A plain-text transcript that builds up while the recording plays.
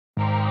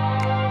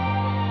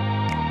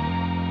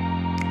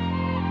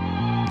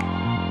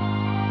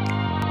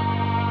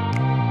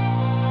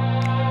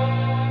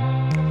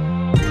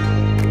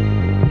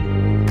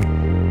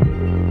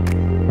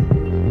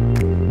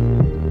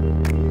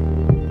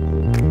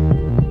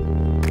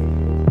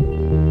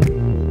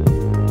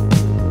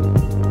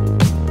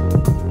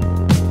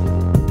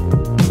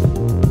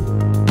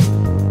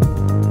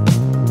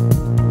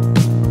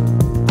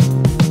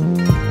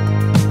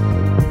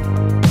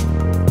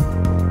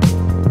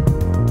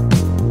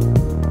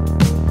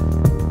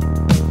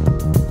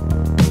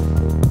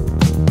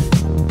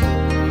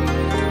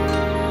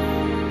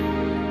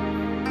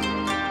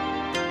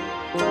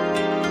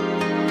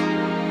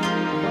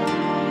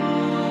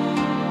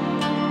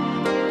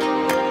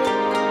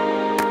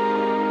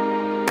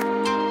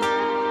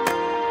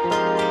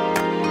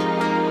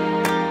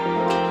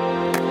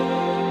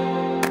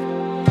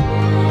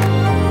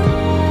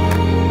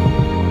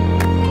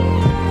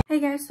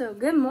guys, so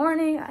good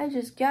morning. I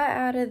just got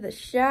out of the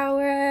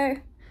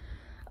shower.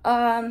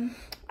 I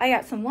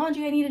got some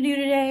laundry I need to do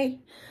today.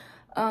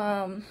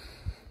 I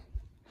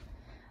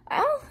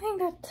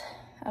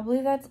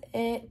believe that's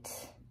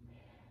it.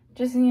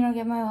 Just, you know,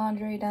 get my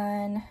laundry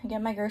done,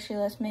 get my grocery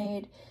list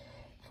made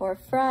for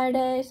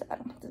Friday so I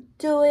don't have to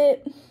do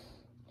it.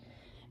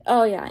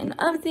 Oh yeah, an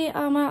update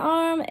on my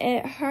arm,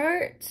 it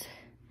hurts,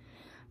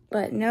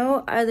 but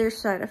no other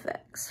side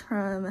effects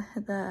from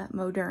the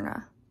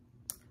Moderna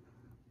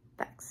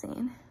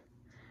vaccine.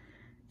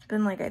 It's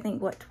been like, I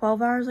think, what,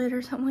 12 hours later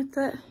or something like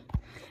that.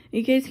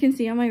 You guys can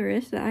see on my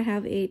wrist that I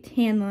have a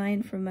tan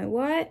line from my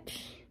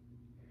watch.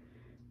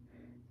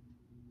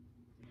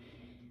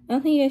 I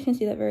don't think you guys can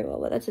see that very well,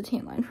 but that's a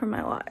tan line from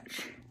my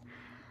watch.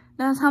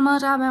 That's how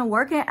much I've been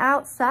working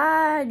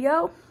outside,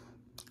 yo.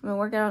 I've been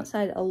working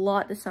outside a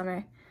lot this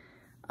summer.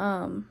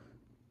 I'm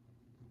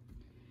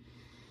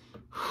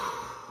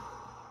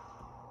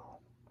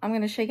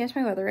gonna show you guys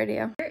my weather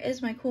radio. Here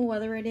is my cool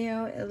weather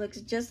radio. It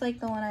looks just like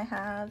the one I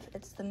have.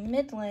 It's the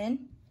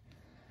Midland.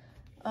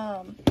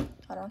 Hold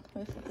on, let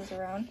me flip this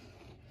around.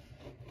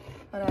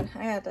 Hold on,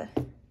 I got to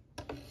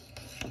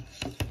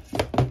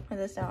put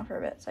this down for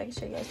a bit so I can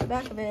show you guys the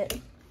back of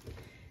it.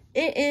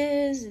 It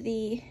is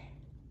the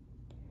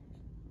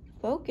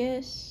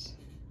Focus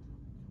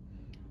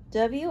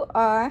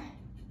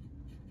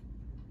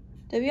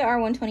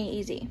WR120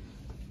 EZ.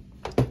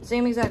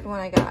 Same exact one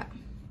I got.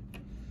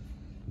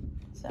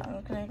 So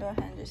I'm gonna go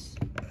ahead and just,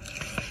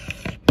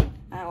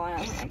 I don't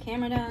want to put my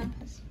camera down.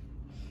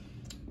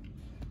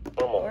 It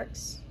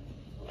works.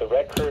 The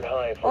record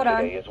high for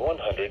today is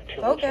 100,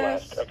 which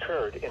last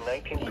occurred in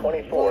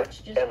 1924,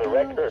 and the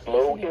record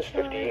low is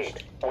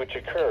 58, which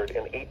occurred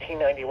in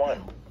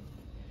 1891.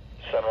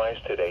 Sunrise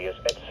today is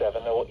at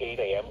 7:08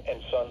 a.m.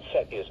 and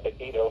sunset is at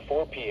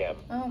 8:04 p.m.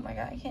 Oh my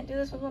god, I can't do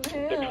this with one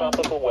hand. The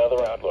tropical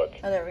weather outlook.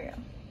 Oh, there we go.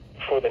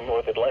 For the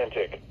North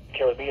Atlantic,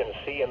 Caribbean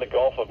Sea, and the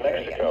Gulf of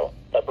Mexico,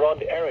 a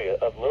broad area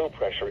of low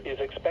pressure is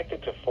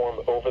expected to form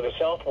over the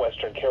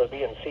southwestern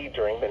Caribbean Sea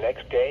during the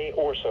next day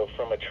or so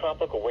from a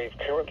tropical wave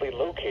currently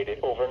located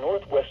over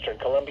northwestern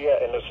Colombia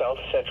and the south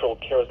central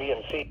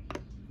Caribbean Sea.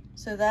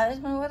 So that is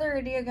my weather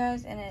radio,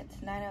 guys, and it's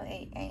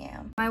 9:08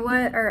 a.m.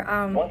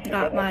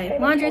 Got my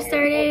laundry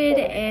started,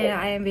 and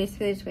I am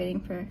basically just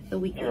waiting for the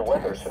weekend. Your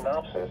weather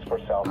synopsis for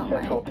south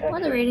central Texas.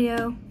 Weather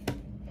radio.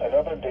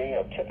 Another day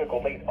of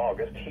typical late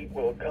August heat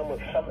will come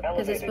with some elevated.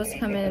 Because it's supposed to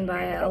come in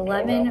by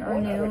 11 or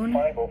noon.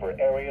 Over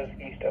areas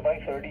east of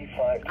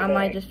I-35 I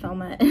might just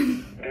film it.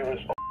 There is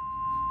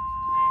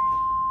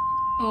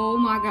oh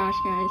my gosh,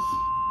 guys.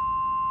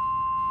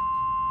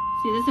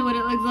 See, this is what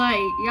it looks like.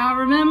 Y'all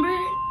remember?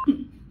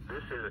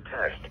 This is a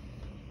test.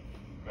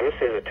 This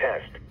is a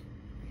test.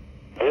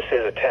 This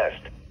is a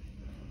test.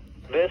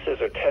 This is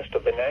a test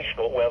of the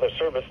National Weather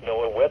Service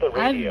NOAA weather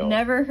radio. I've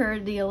never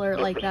heard the alert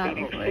like that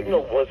before. The preceding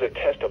signal was a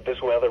test of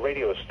this weather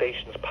radio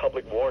station's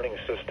public warning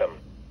system.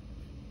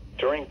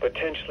 During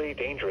potentially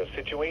dangerous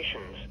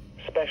situations,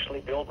 specially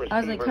built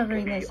receivers can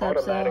be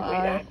automatically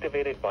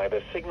activated by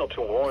the signal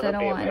to warn of the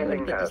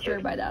impending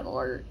hazard. By that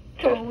alert.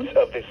 Tests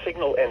of the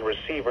signal and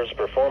receiver's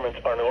performance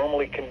are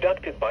normally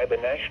conducted by the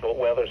National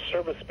Weather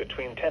Service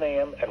between 10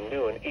 a.m. and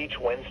noon each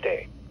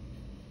Wednesday.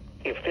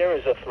 If there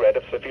is a threat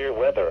of severe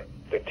weather,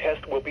 the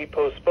test will be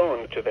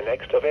postponed to the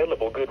next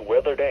available good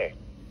weather day.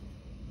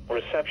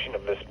 Reception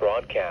of this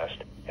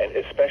broadcast, and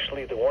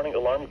especially the warning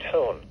alarm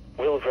tone,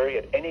 will vary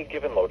at any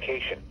given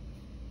location.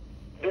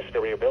 This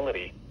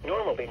variability,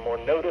 normally more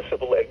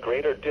noticeable at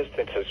greater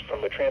distances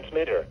from the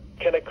transmitter,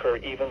 can occur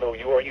even though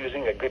you are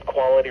using a good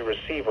quality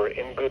receiver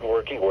in good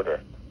working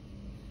order.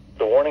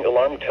 The warning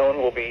alarm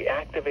tone will be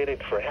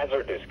activated for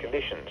hazardous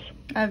conditions.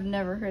 I've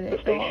never heard it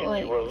say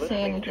anything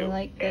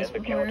like this before. before.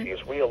 The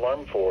counties we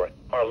alarm for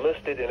are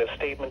listed in a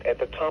statement at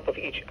the top of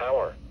each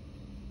hour.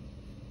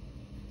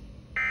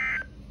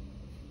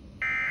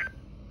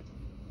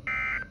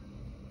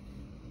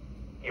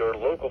 Your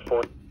local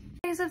for.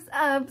 Hey, what's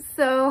up?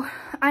 So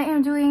I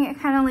am doing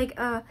kind of like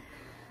a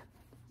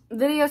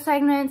video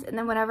segments, and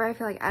then whenever I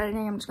feel like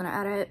editing, I'm just gonna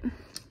edit.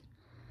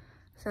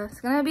 So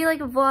it's gonna be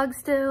like a vlog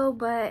still,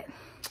 but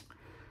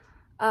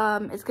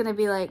it's gonna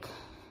be like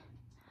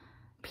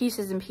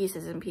pieces and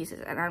pieces and pieces,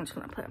 and I'm just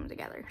gonna put them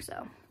together.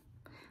 So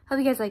hope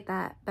you guys like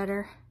that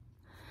better.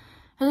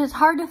 And it's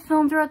hard to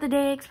film throughout the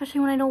day,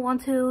 especially when I don't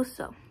want to,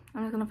 so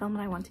I'm just gonna film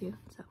when I want to.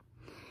 So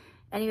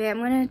anyway, I'm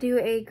gonna do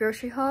a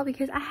grocery haul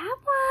because I have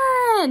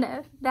one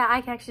that I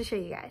can actually show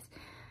you guys.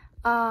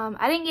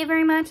 I didn't get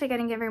very much, like I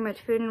didn't get very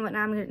much food and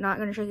whatnot. I'm not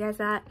gonna show you guys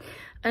that.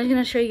 I'm just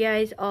gonna show you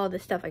guys all the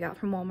stuff I got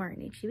from Walmart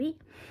and HEB.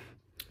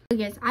 So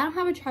guys, I don't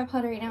have a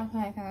tripod right now with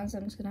my iPhone, so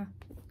I'm just gonna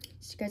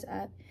set you guys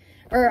up.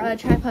 Or a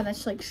tripod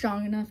that's like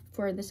strong enough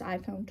for this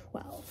iPhone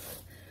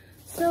 12.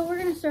 So we're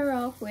gonna start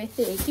off with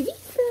the HEB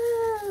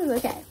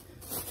stuff. Okay,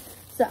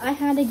 so I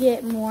had to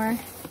get more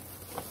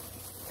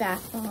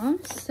bath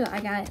bombs. So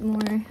I got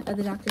more of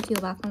the Dr.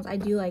 Teal bath bombs. I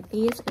do like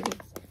these because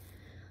it's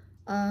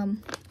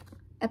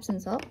Epsom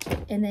salt.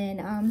 And then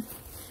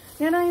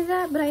not only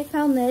that, but I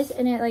found this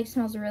and it like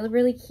smells really,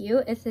 really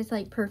cute. It's this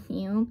like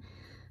perfume.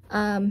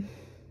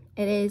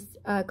 It is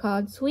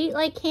called Sweet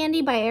Like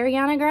Candy by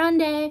Ariana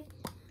Grande.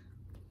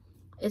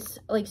 It's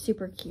like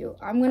super cute.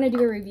 I'm gonna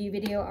do a review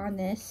video on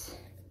this.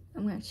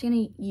 I'm actually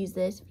gonna use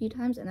this a few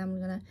times and I'm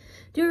gonna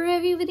do a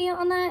review video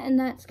on that, and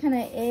that's kind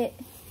of it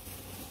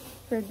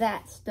for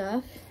that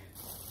stuff.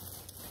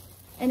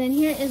 And then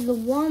here is the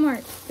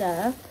Walmart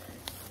stuff.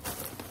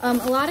 A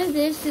lot of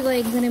this is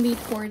like gonna be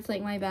towards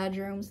like my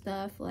bedroom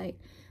stuff, like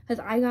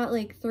because I got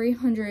like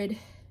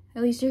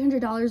at least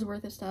 $300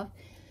 worth of stuff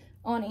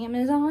on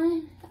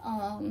Amazon.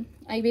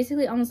 I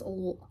basically almost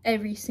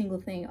every single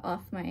thing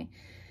off my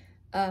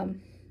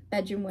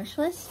bedroom wish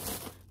list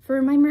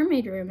for my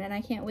mermaid room, and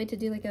I can't wait to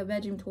do like a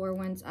bedroom tour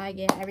once I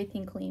get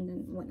everything cleaned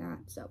and whatnot.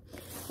 So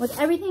once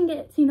everything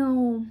gets, you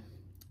know,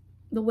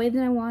 the way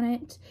that I want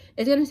it,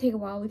 it's gonna take a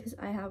while because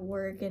I have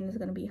work and it's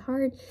gonna be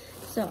hard.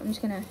 So I'm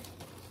just gonna,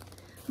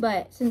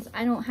 but since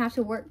I don't have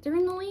to work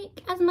during the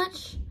week as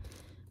much,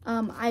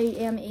 I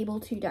am able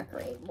to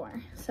decorate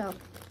more. So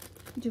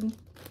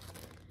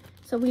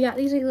we got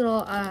these like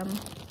little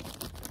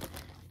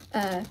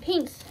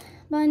paint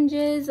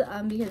sponges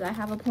because I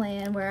have a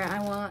plan where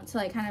I want to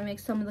like kind of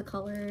mix some of the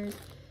colors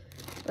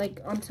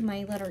like onto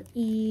my letter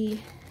E.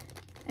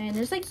 And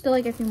there's like still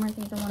like a few more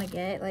things I want to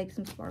get, like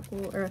some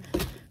sparkle or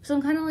some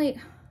kind of like,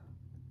 I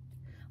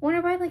want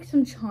to buy like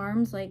some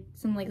charms, like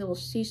some like little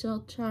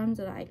seashell charms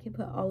that I can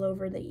put all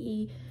over the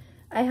E.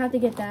 I have to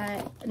get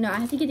that. No, I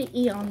have to get the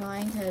E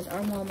online because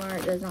our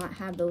Walmart does not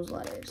have those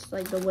letters,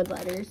 like the wood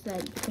letters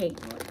that you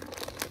paint and whatnot.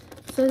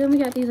 So then we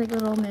got these like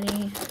little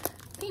mini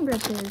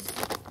paintbrushes,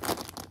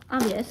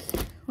 obvious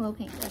little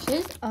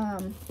paintbrushes.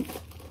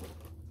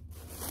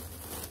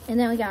 And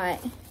then we got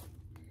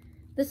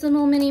this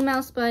little Minnie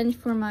Mouse sponge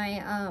for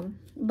my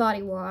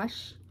body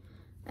wash.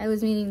 I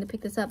was meaning to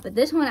pick this up, but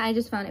this one I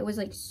just found, it was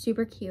like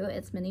super cute.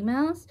 It's Minnie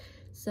Mouse,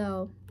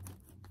 so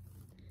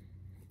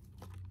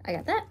I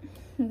got that.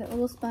 That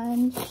little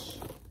sponge.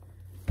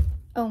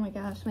 Oh my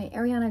gosh, my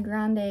Ariana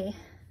Grande.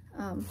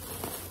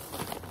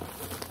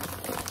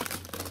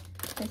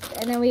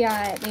 And then we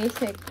got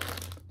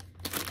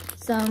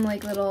some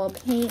like little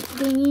paint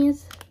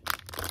thingies.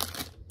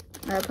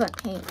 I put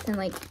paints and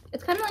like,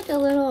 it's kind of like a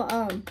little,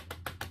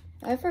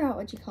 I forgot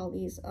what you call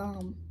these.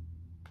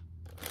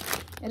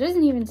 It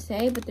doesn't even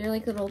say, but they're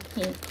like little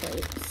paint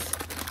plates.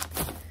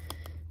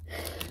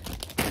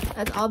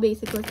 That's all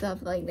basically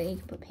stuff like that you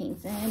can put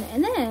paints in.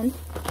 And then,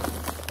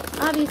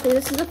 obviously,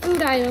 this is a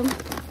food item.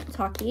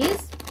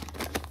 Takis.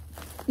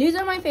 These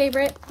are my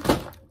favorite.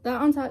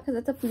 That on top because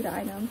it's a food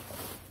item.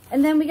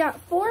 And then we got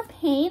 4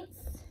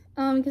 paints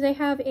because I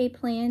have a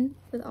plan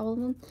with all of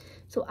them.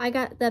 So I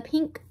got the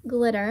pink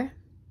glitter.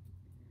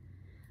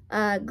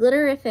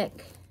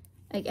 Glitterific.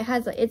 Like it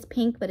has, it's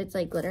pink, but it's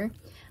like glitter.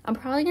 I'm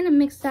probably going to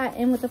mix that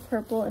in with the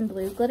purple and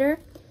blue glitter.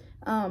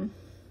 I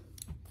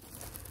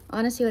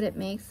want to see what it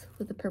makes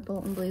with the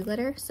purple and blue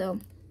glitter. So,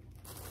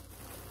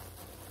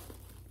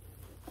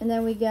 and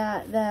then we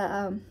got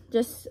the,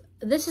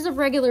 this is a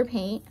regular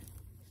paint.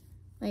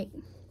 Like,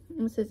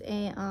 this is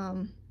a,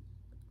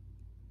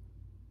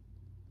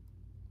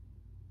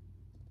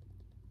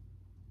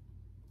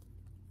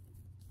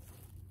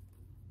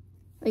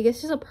 I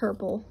guess it's a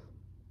purple.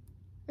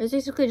 It's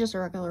basically just a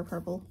regular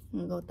purple. I'm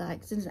gonna go with that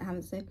because it doesn't have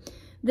it say.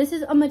 This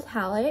is a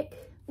metallic,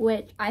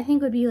 which I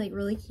think would be like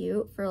really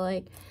cute for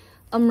like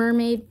a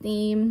mermaid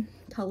theme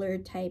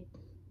colored type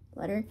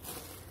glitter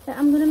that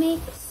I'm gonna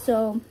make.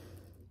 So,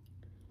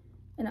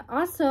 and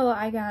also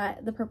I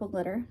got the purple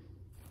glitter.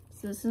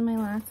 So this is my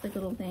last like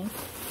little thing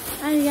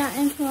I got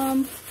in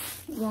from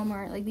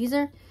Walmart. Like these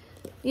are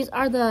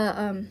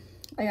the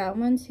I got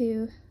 1,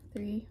 2,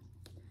 3,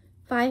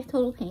 5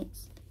 total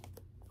paints.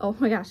 Oh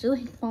my gosh, they're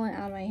like falling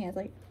out of my hands.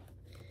 Like,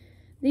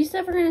 these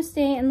stuff are gonna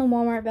stay in the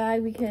Walmart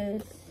bag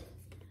because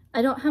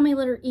I don't have my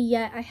letter E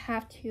yet. I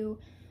have to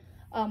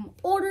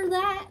order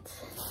that.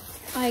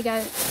 I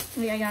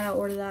gotta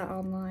order that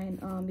online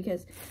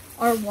because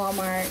our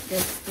Walmart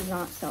just does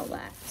not sell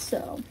that.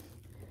 So,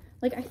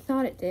 like I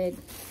thought it did.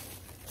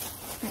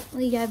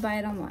 You gotta buy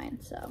it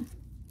online. So,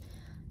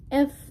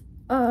 if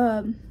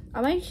I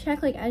might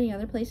check like any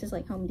other places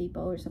like Home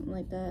Depot or something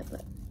like that,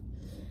 but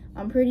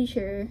I'm pretty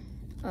sure.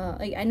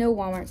 Like I know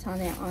Walmart's on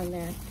their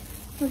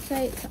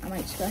website, so I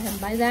might just go ahead and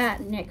buy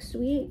that next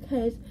week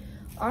because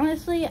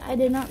honestly I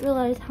did not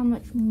realize how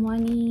much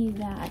money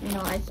that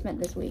I spent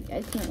this week.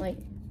 I spent like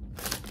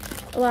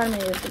a lot of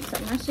money this week, so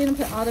I'm actually gonna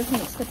put all the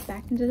paint stuff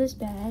back into this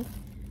bag.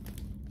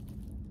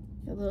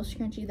 A little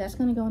scrunchie that's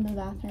gonna go in the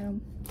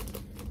bathroom.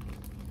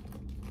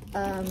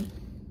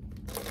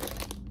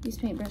 These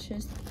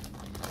paintbrushes.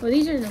 Well,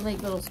 these are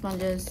like little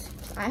sponges.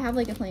 I have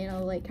like a plan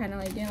of like kind of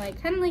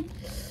like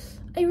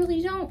I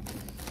really don't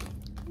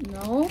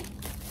know.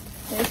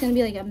 There's gonna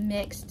be like a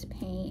mixed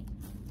paint.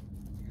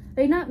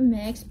 Like not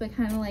mixed, but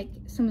kind of like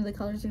some of the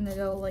colors are gonna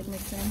go like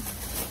mixed in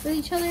with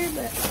each other.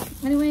 But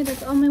anyway,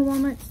 that's all my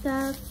Walmart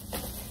stuff.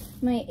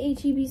 My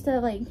HEB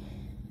stuff, like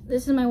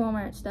this is my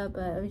Walmart stuff,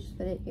 but let me just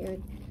put it here.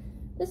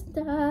 This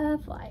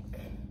stuff, like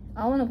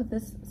I want to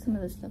put some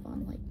of this stuff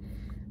on like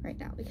right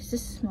now because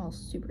this smells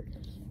super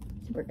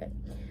good.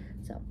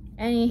 So So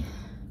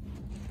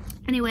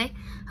anyway,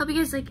 hope you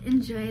guys like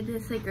enjoyed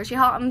this like grocery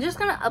haul. I'm just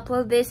gonna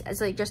upload this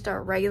as like just a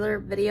regular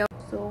video.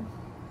 So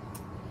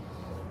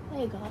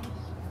hey guys,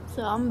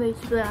 so I'm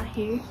basically out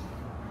here.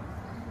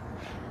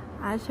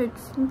 I just heard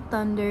some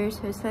thunder,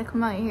 so I decided to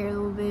come out here a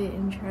little bit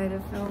and try to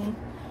film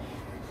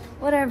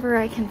whatever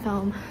I can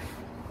film.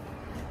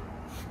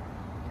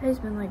 Today's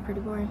been like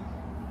pretty boring.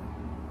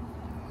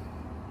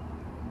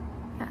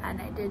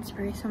 And I did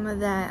spray some of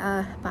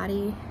that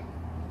body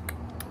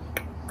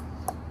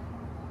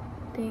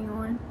thing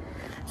on.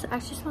 So it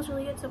actually smells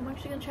really good, so I'm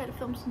actually gonna try to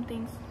film some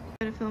things.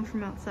 I'm gonna film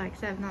from outside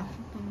because I have not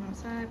filmed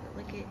outside, but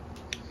look at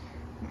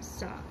my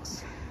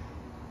socks.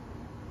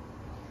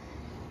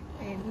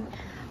 And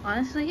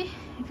honestly,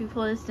 if you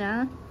pull this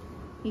down,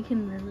 you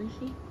can literally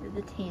see where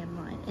the tan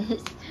line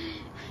is.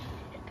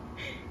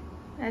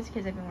 That's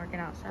because I've been working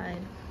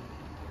outside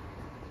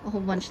a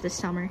whole bunch this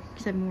summer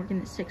because I've been working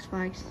at Six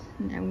Flags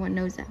and everyone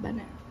knows that by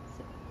now.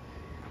 So.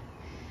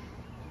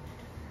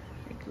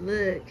 Like,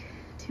 look,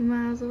 2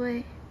 miles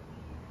away.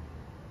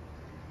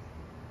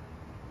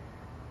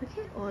 Look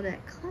at all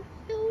that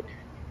cloud.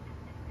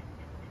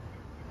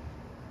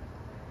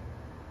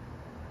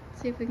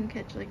 See if we can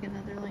catch like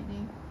another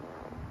lightning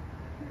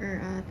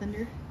or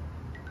thunder.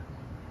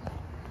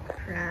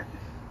 Crap.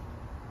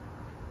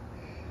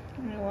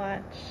 I'm gonna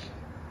watch.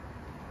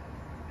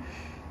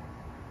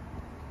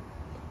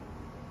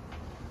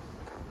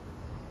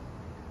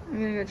 I'm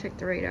gonna go check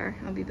the radar.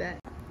 I'll be back.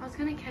 I was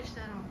gonna catch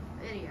that on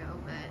video,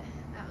 but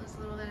that was a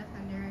little bit of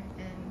thunder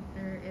and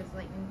there is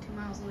lightning 2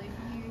 miles away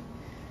from here.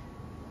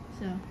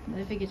 So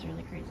if it gets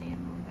really crazy,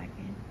 I'm going back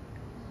in.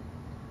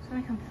 So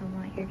I'm gonna come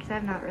film out here because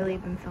I've not really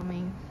been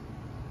filming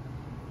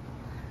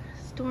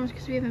storms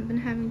because we haven't been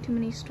having too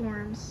many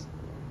storms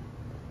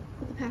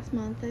for the past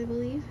month, I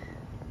believe.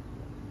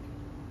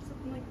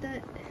 Something like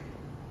that.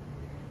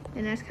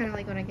 And that's kind of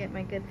like when I get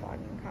my good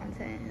vlogging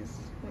content is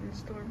when the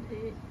storms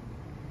hit.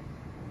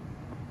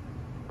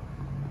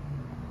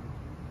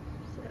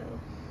 So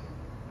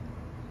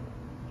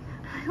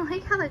I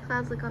like how the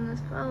clouds look on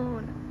this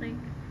phone. Like,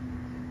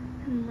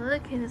 and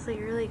look, and it's like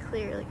really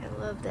clear. Like, I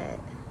love that.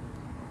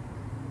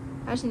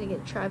 I just need to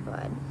get a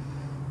tripod.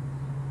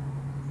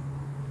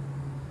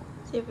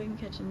 See if we can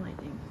catch some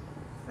lightning.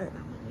 Or not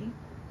lightning.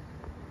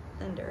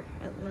 Thunder,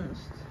 at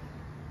most.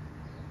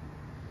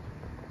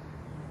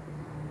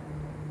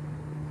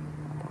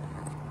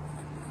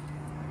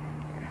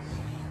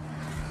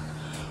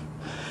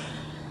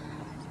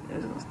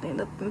 I'm gonna stand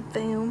up and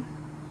film.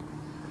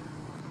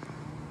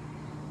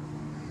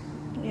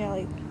 Yeah,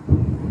 like,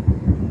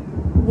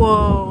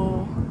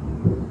 whoa.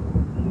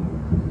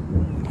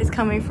 It's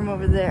coming from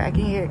over there. I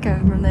can hear it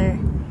coming from there.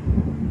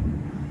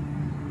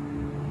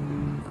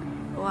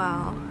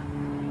 Wow.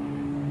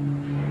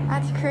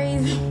 That's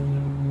crazy.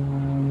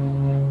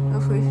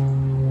 Hopefully.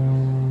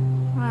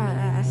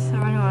 I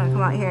really want to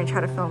come out here and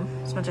try to film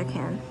as much as I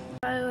can.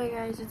 By the way,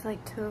 guys, it's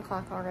like 2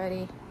 o'clock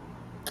already.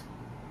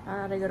 I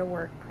gotta go to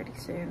work pretty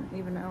soon,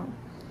 even though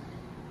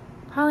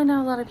probably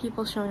not a lot of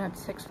people showing up to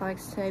Six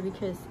Flags today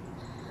because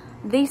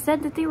they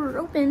said that they were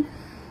open,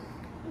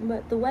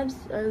 but the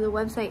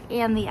website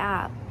and the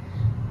app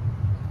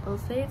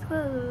both say it's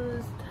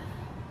closed.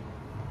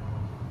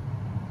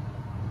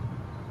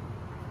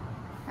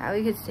 Yeah,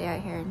 we could stay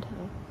out here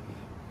until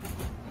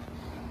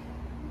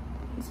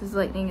this is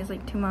lightning is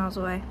like 2 miles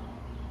away.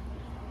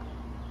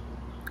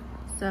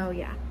 So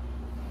yeah.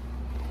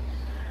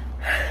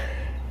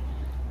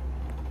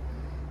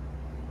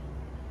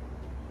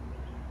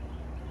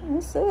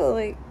 I'm still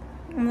like,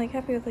 I'm like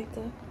happy with like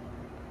the,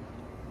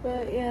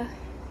 but yeah.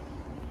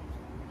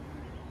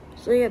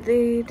 So yeah,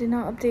 they did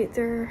not update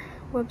their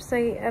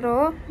website at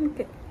all.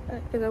 Okay,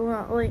 because I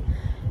went like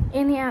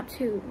in the app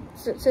too,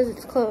 so it says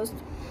it's closed.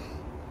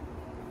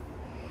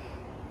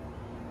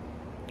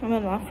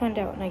 I'll find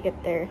out when I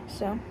get there.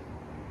 So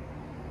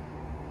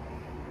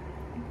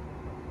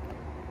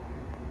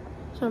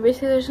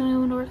basically, there's only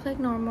one to work like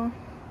normal.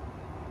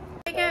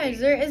 Hey guys,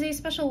 there is a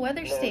special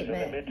weather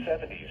statement. In the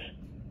mid-70s.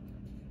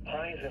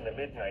 Highs in the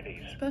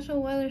mid-90s.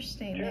 Special weather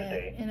statement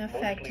Tuesday, in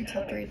effect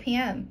until sunny. 3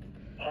 p.m.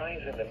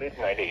 Highs in the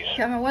mid-90s.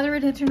 Got my weather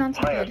radar turned on to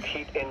High good.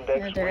 heat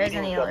index If there is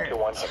any readings up alert, to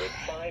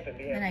 105 in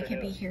the then I can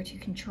afternoon. be here to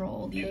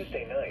control the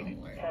Tuesday night,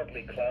 alert.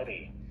 partly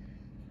cloudy.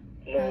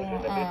 Lows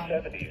in the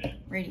mid-70s.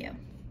 Radio.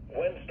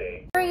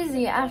 Wednesday.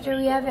 Crazy after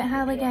we haven't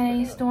had like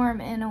any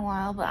storm in a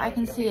while, but I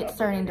can see it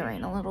starting to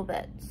rain a little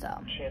bit. So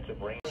Chance of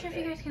rain. I'm not sure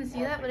if you guys can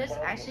see that, but it's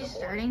actually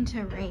starting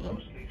to rain.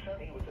 Mostly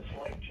sunny with a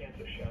slight chance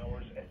of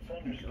showers and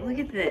thunderstorms. Look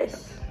at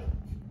this.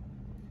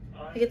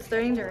 Like it's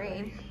starting to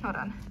rain. Hold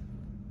on.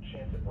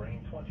 Chance of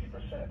rain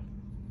 20%.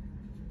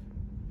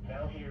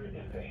 Now here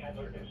is the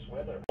hazardous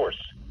weather.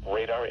 Force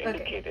radar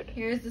indicated. Okay,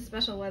 here's the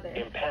special weather.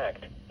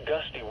 Impact.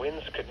 Gusty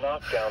winds could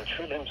knock down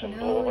tree limbs and No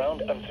blow around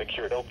heat.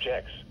 unsecured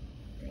objects.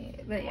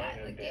 But yeah,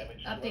 Minor like the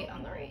damage to update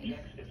on the local rain.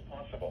 objects is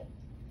possible.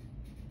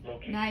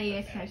 Locations Now you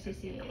of guys can actually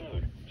see it.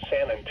 include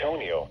San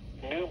Antonio,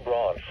 New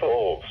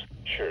Braunfels,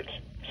 Shirts,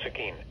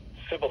 Seguin,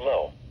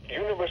 Cibolo,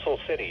 Universal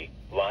City,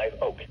 Live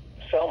Oak,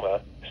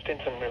 Selma,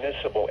 Stinson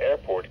Municipal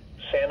Airport,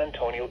 San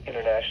Antonio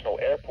International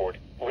Airport,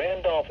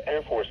 Randolph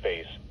Air Force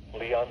Base,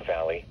 Leon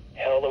Valley,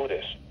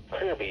 Helotes,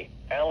 Kirby,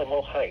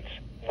 Alamo Heights,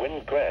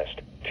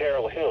 Windcrest,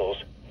 Terrell Hills,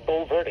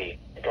 Bulverde,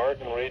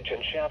 Garden Ridge,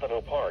 and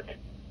Chavano Park.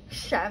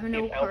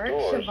 Chavano Park?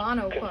 Outdoors,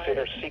 Chavano Park.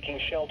 consider seeking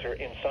shelter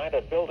inside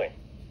a building.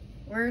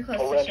 We're close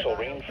Torrential to Chavano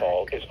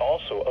rainfall Park. is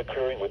also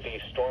occurring with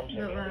these storms.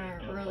 But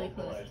we're really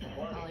close to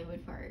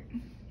Hollywood Park.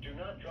 Do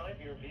not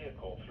drive your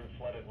vehicle through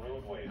flooded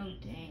roadways. Oh,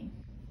 dang.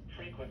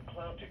 Frequent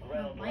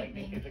cloud-to-ground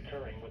lightning is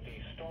occurring with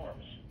these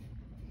storms.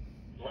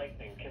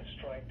 Lightning can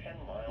strike 10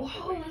 miles.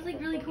 Whoa, that's like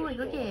really cool. Like,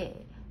 look at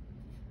it.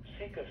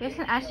 Seek a You guys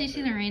can actually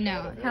see the rain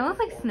now. It kind of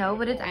looks like snow,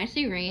 but it's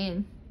actually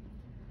rain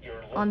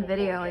your on local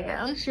video. Like,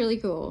 forecast. that looks really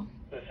cool.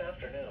 This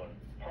afternoon,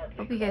 partly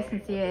Hope you guys can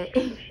cloudy see with it a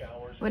chance of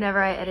showers whenever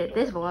I edit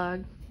this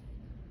vlog.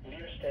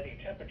 near steady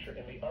temperature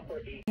in the upper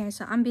 80s. Okay,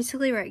 so I'm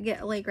basically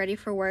ready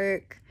for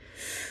work.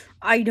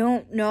 I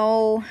don't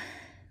know,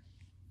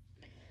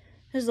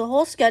 because the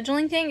whole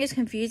scheduling thing is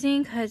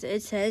confusing because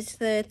it says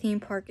the theme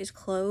park is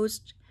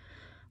closed.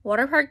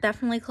 Water park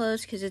definitely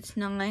closed because it's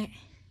not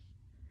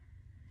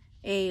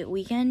a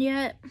weekend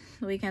yet.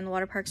 The weekend the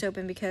water park's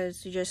open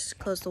because you just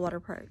closed the water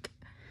park.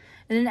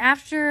 And then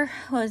after,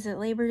 what is it,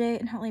 Labor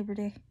Day? Not Labor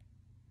Day.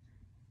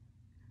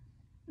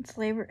 It's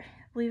I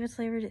believe it's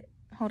Labor Day.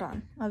 Hold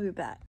on, I'll be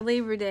back.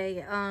 Labor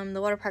Day,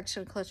 the water park's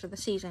gonna close for the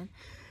season.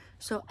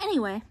 So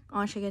anyway,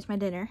 I'll show you guys my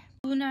dinner.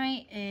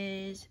 Tonight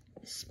is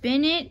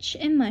spinach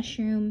and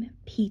mushroom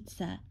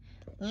pizza.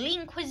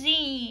 Lean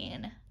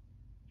cuisine.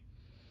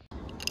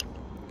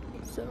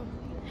 So,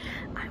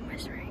 I'm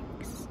with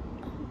Ranks.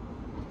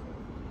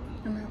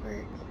 I'm at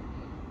work.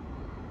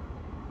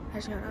 I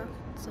just got off.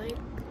 It's like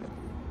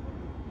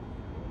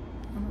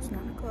almost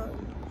 9 o'clock.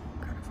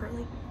 Got off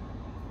early.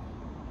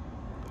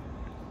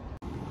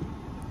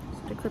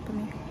 Just a clip of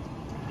me.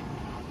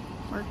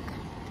 Work.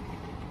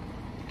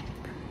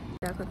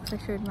 Yeah, quick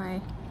picture of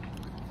my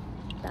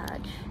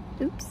badge.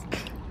 Oops.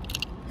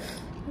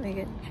 Let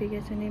me show you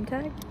guys my name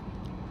tag.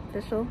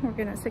 Official.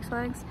 Working at Six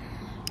Flags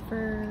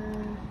for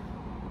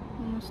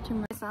almost 2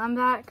 months. So I'm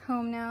back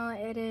home now.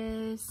 It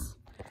is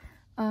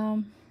It's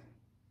 9:26.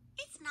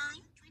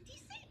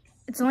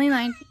 it's only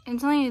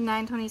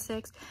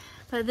 9:26,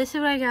 but this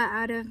is what I got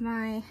out of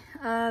my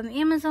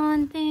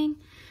Amazon thing.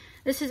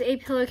 This is a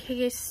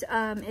pillowcase.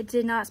 It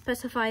did not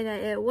specify that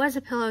it was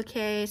a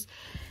pillowcase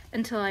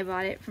until I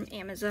bought it from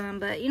Amazon,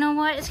 but you know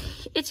what,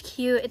 it's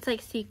cute. It's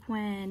like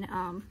sequin,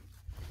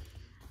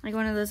 like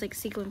one of those like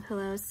sequin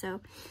pillows.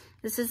 So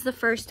this is the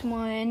first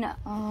one.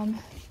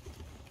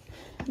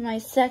 My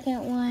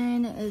second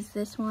one is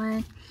this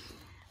one.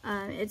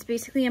 It's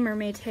basically a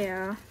mermaid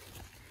tail.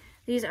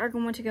 These are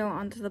going to go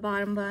onto the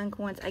bottom bunk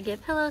once I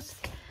get pillows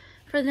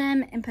for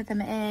them and put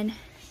them in.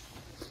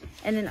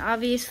 And then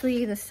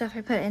obviously the stuff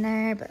I put in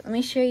there, but let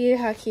me show you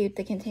how cute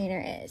the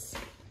container is.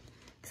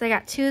 So I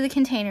got 2 of the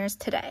containers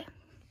today.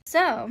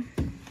 So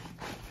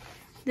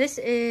this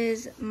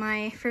is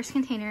my first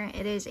container.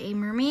 It is a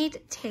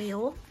mermaid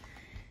tail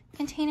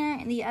container,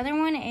 and the other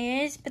one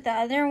is, but the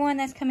other one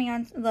that's coming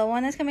on, the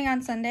one that's coming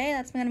on Sunday,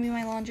 that's gonna be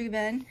my laundry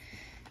bin.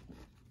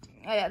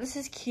 Oh yeah, this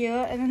is cute.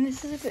 And then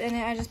this is in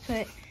it. I just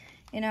put,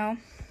 you know,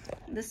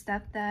 the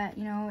stuff that,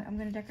 you know, I'm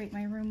gonna decorate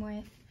my room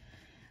with.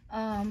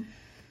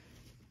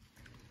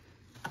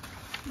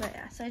 But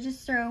yeah, so I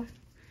just throw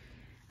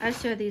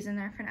these in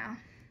there for now.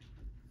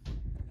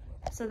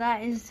 So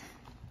that is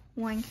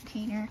one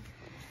container.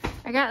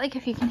 I got like a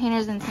few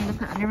containers and some to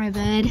put under my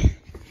bed.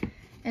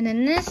 And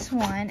then this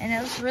one, and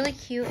it looks really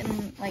cute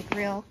in like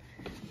real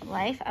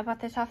life. I bought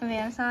this off of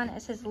Amazon.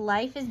 It says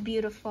 "Life is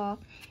Beautiful,"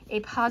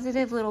 a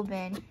positive little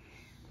bin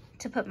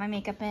to put my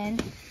makeup in.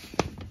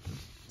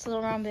 It's a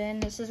little round bin.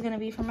 This is gonna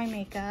be for my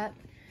makeup.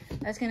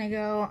 That's gonna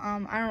go,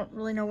 I don't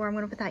really know where I'm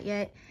gonna put that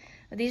yet.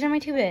 But these are my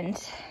 2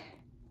 bins.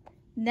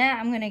 That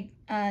I'm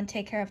gonna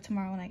take care of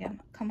tomorrow when I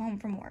come home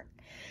from work.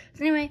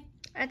 So anyway,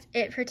 that's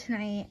it for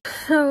tonight.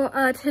 So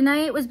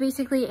tonight was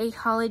basically a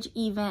college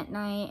event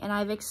night, and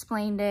I've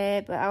explained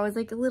it, but I was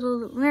like a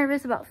little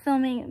nervous about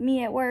filming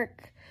me at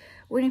work,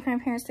 waiting for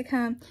my parents to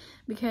come,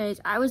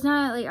 because I was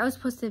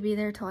supposed to be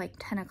there till like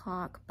 10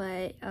 o'clock,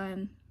 but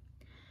I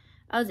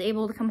was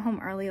able to come home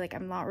early. Like,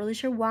 I'm not really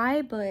sure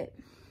why, but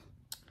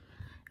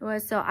it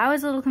was. So I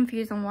was a little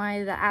confused on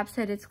why the app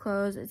said it's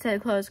closed. It said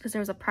closed because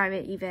there was a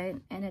private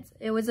event, and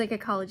it was like a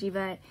college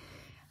event.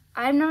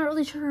 I'm not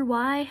really sure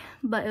why,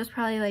 but it was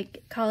probably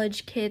like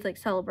college kids like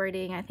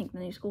celebrating, I think, the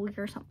new school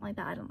year or something like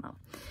that. I don't know.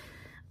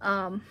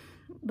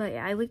 But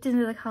yeah, I looked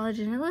into the college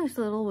and it looks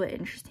a little bit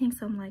interesting,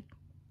 so I'm like,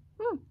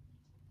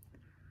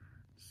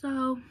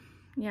 So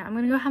yeah, I'm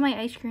gonna go have my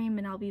ice cream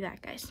and I'll be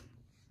back, guys.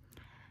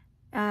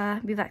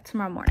 Be back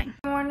tomorrow morning.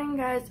 Good morning,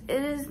 guys.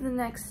 It is the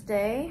next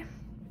day.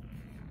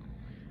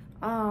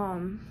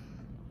 I'm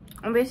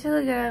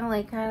basically gonna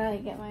like kind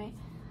of get my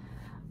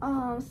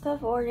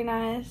stuff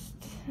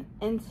organized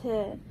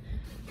into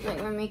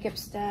like my makeup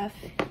stuff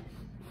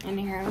in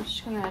here. I'm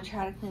just gonna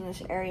try to clean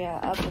this area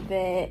up a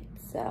bit.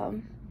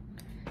 So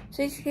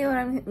basically what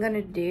I'm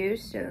gonna do.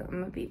 So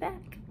I'm gonna be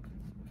back.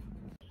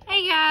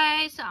 Hey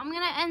guys, so I'm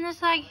gonna end this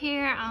vlog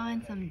here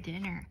on some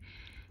dinner.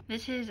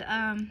 This is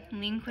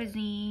lean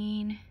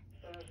cuisine.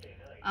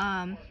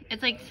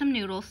 It's like some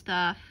noodle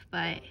stuff,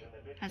 but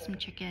has some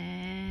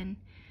chicken.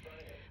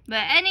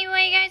 But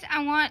anyway, guys,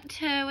 I want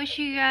to wish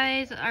you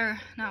guys, or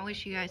not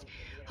wish you guys,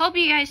 hope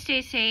you guys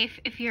stay safe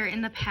if you're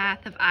in the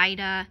path of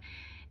Ida.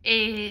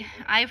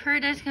 I've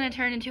heard it's gonna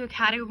turn into a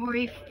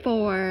Category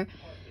 4.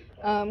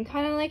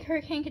 Kind of like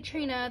Hurricane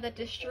Katrina that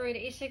destroyed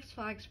a Six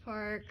Flags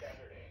park.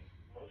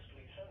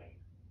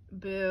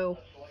 Boo.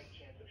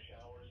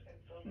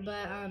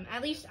 But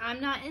at least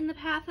I'm not in the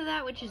path of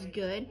that, which is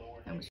good.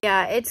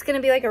 Yeah, it's gonna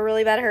be like a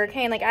really bad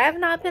hurricane. Like, I have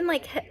not been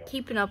like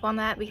keeping up on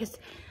that because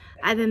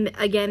I've been,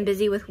 again,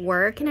 busy with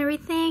work and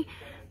everything.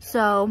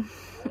 So,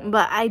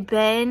 but I've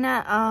been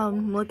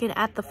looking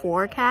at the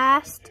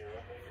forecast.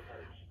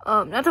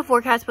 Not the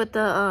forecast, but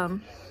the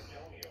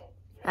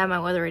I have my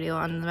weather radio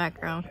on in the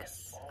background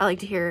because I like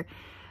to hear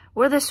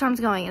where the storm's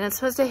going, and it's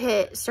supposed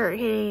to start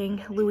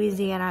hitting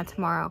Louisiana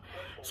tomorrow.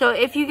 So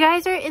if you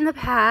guys are in the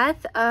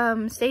path,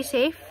 stay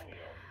safe.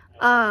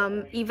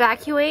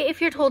 Evacuate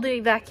if you're told to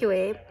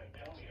evacuate.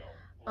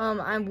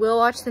 I will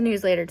watch the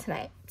news later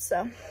tonight.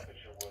 So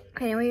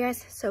anyway,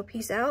 guys, so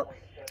peace out.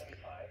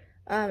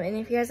 And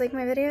if you guys like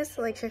my videos,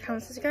 like, share,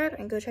 comment, subscribe,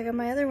 and go check out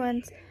my other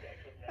ones.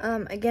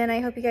 Again,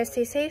 I hope you guys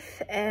stay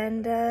safe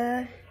and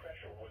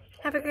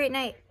have a great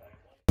night.